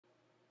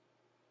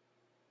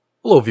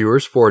Hello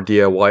viewers,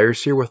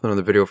 4DIYers here with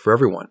another video for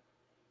everyone.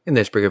 In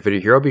this breakout video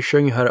here, I'll be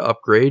showing you how to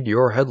upgrade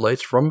your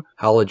headlights from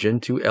halogen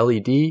to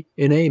LED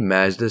in a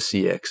Mazda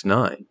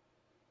CX9.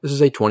 This is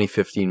a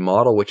 2015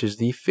 model, which is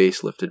the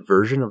facelifted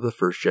version of the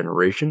first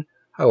generation.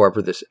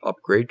 However, this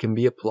upgrade can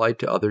be applied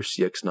to other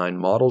CX9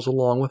 models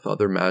along with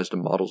other Mazda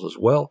models as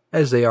well,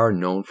 as they are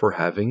known for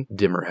having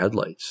dimmer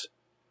headlights.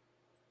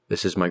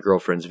 This is my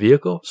girlfriend's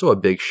vehicle, so a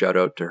big shout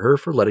out to her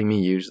for letting me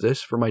use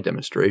this for my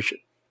demonstration.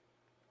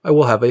 I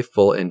will have a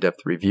full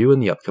in-depth review in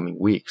the upcoming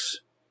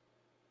weeks.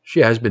 She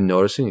has been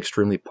noticing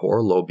extremely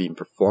poor low beam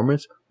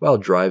performance while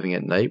driving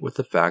at night with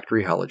the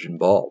factory halogen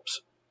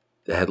bulbs.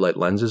 The headlight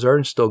lenses are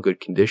in still good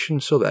condition,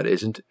 so that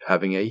isn't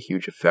having a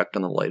huge effect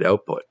on the light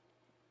output.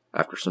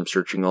 After some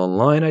searching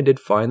online, I did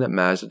find that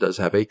Mazda does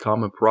have a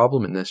common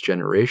problem in this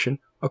generation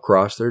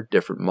across their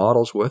different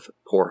models with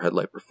poor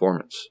headlight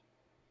performance.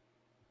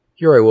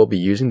 Here I will be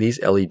using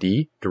these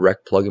LED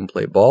direct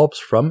plug-and-play bulbs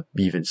from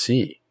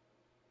B&C.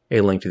 A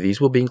link to these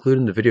will be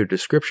included in the video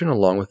description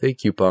along with a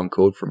coupon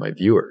code for my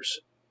viewers.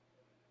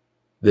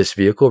 This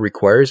vehicle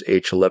requires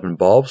H11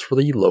 bulbs for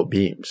the low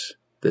beams.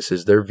 This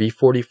is their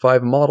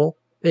V45 model.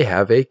 They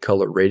have a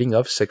color rating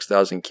of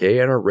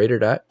 6000K and are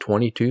rated at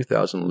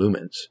 22,000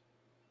 lumens.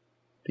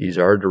 These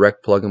are a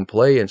direct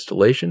plug-and-play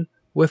installation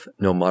with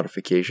no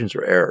modifications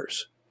or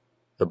errors.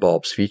 The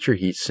bulbs feature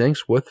heat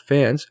sinks with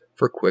fans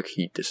for quick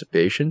heat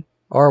dissipation,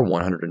 are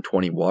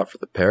 120 watt for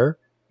the pair,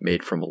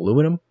 made from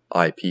aluminum,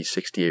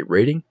 IP68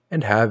 rating,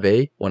 and have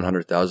a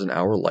 100,000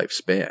 hour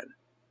lifespan.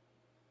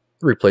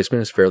 The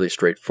replacement is fairly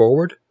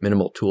straightforward,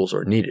 minimal tools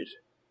are needed.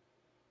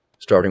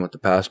 Starting with the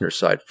passenger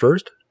side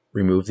first,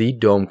 remove the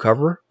dome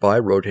cover by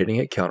rotating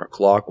it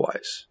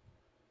counterclockwise.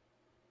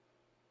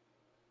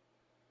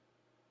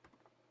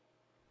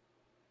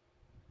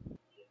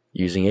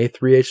 Using a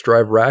 3/8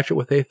 drive ratchet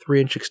with a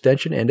 3-inch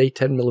extension and a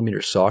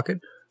 10mm socket,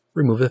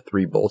 remove the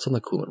 3 bolts on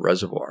the coolant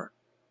reservoir.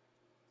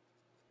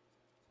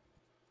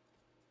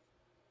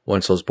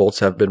 Once those bolts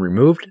have been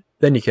removed,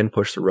 then you can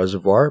push the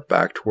reservoir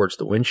back towards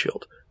the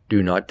windshield.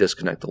 Do not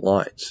disconnect the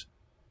lines.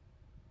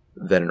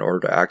 Then in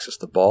order to access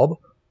the bulb,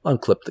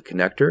 unclip the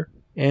connector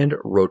and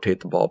rotate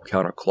the bulb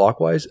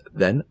counterclockwise,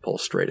 then pull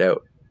straight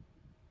out.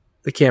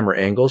 The camera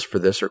angles for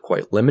this are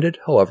quite limited,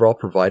 however I'll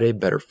provide a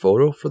better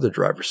photo for the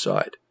driver's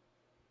side.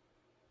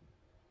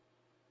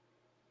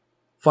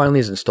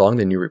 Finally is installing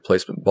the new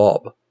replacement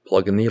bulb.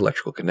 Plug in the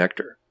electrical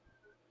connector.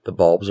 The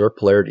bulbs are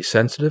polarity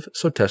sensitive,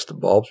 so test the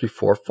bulbs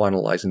before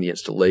finalizing the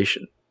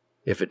installation.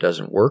 If it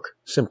doesn't work,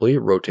 simply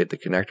rotate the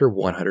connector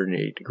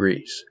 180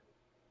 degrees.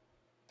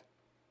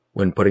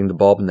 When putting the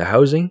bulb in the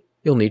housing,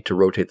 you'll need to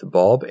rotate the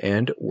bulb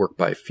and work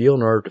by feel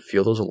in order to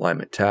feel those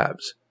alignment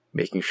tabs,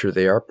 making sure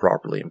they are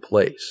properly in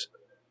place.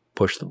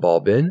 Push the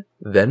bulb in,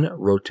 then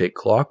rotate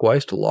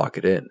clockwise to lock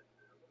it in.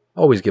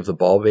 Always give the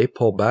bulb a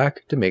pull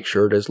back to make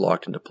sure it is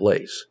locked into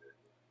place.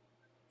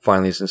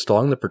 Finally is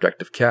installing the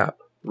protective cap.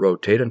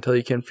 Rotate until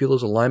you can feel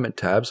those alignment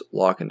tabs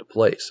lock into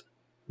place.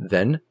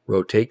 Then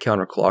rotate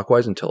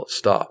counterclockwise until it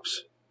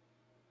stops.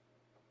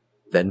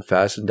 Then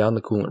fasten down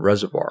the coolant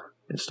reservoir.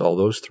 Install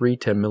those 3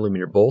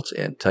 10mm bolts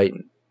and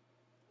tighten.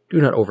 Do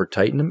not over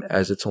tighten them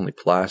as it's only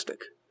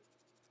plastic.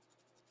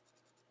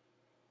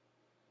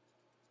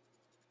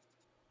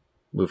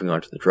 Moving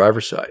on to the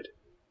driver's side.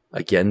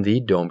 Again,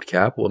 the domed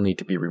cap will need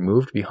to be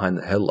removed behind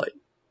the headlight.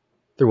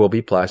 There will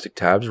be plastic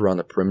tabs around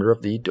the perimeter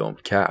of the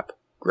domed cap.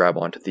 Grab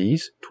onto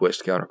these,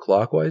 twist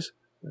counterclockwise,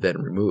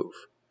 then remove.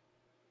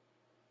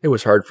 It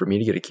was hard for me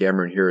to get a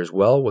camera in here as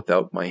well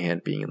without my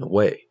hand being in the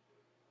way.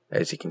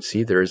 As you can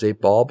see, there is a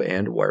bulb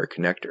and wire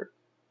connector.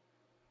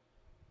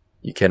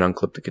 You can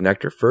unclip the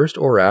connector first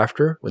or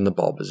after when the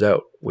bulb is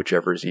out,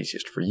 whichever is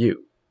easiest for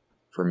you.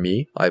 For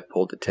me, I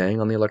pulled the tang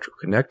on the electrical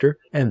connector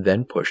and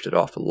then pushed it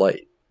off the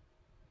light.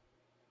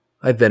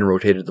 I then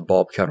rotated the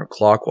bulb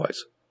counterclockwise,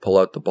 pull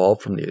out the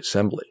bulb from the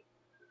assembly.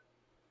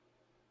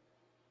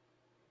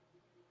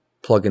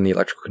 Plug in the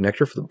electrical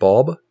connector for the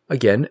bulb.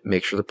 Again,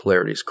 make sure the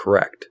polarity is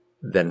correct.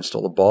 Then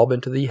install the bulb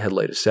into the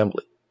headlight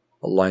assembly.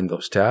 Align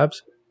those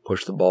tabs,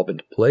 push the bulb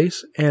into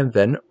place, and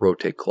then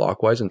rotate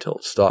clockwise until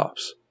it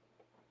stops.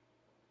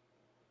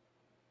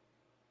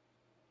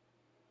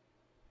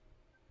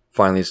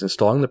 Finally is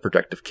installing the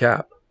protective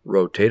cap.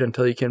 Rotate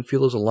until you can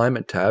feel those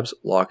alignment tabs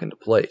lock into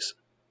place.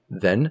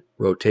 Then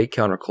rotate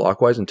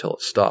counterclockwise until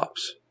it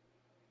stops.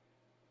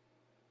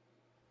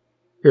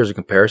 Here's a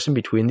comparison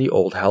between the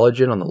old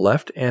halogen on the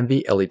left and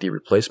the LED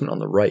replacement on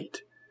the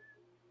right.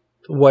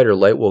 The wider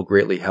light will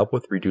greatly help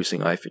with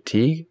reducing eye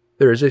fatigue.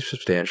 There is a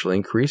substantial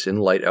increase in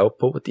light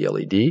output with the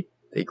LED.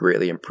 They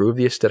greatly improve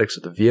the aesthetics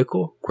of the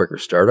vehicle, quicker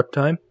startup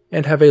time,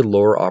 and have a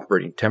lower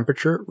operating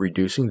temperature,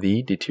 reducing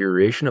the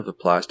deterioration of the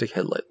plastic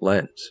headlight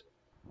lens.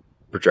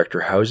 Projector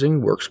housing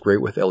works great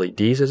with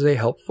LEDs as they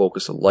help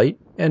focus the light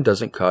and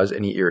doesn't cause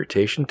any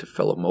irritation to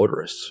fellow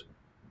motorists.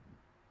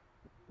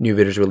 New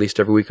videos released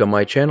every week on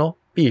my channel.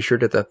 Be sure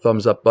to hit that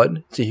thumbs up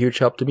button. It's a huge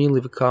help to me, and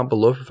leave a comment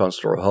below if you found this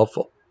tutorial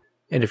helpful.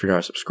 And if you're not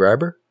a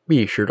subscriber,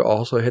 be sure to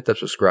also hit that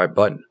subscribe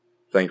button.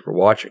 Thank you for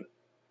watching.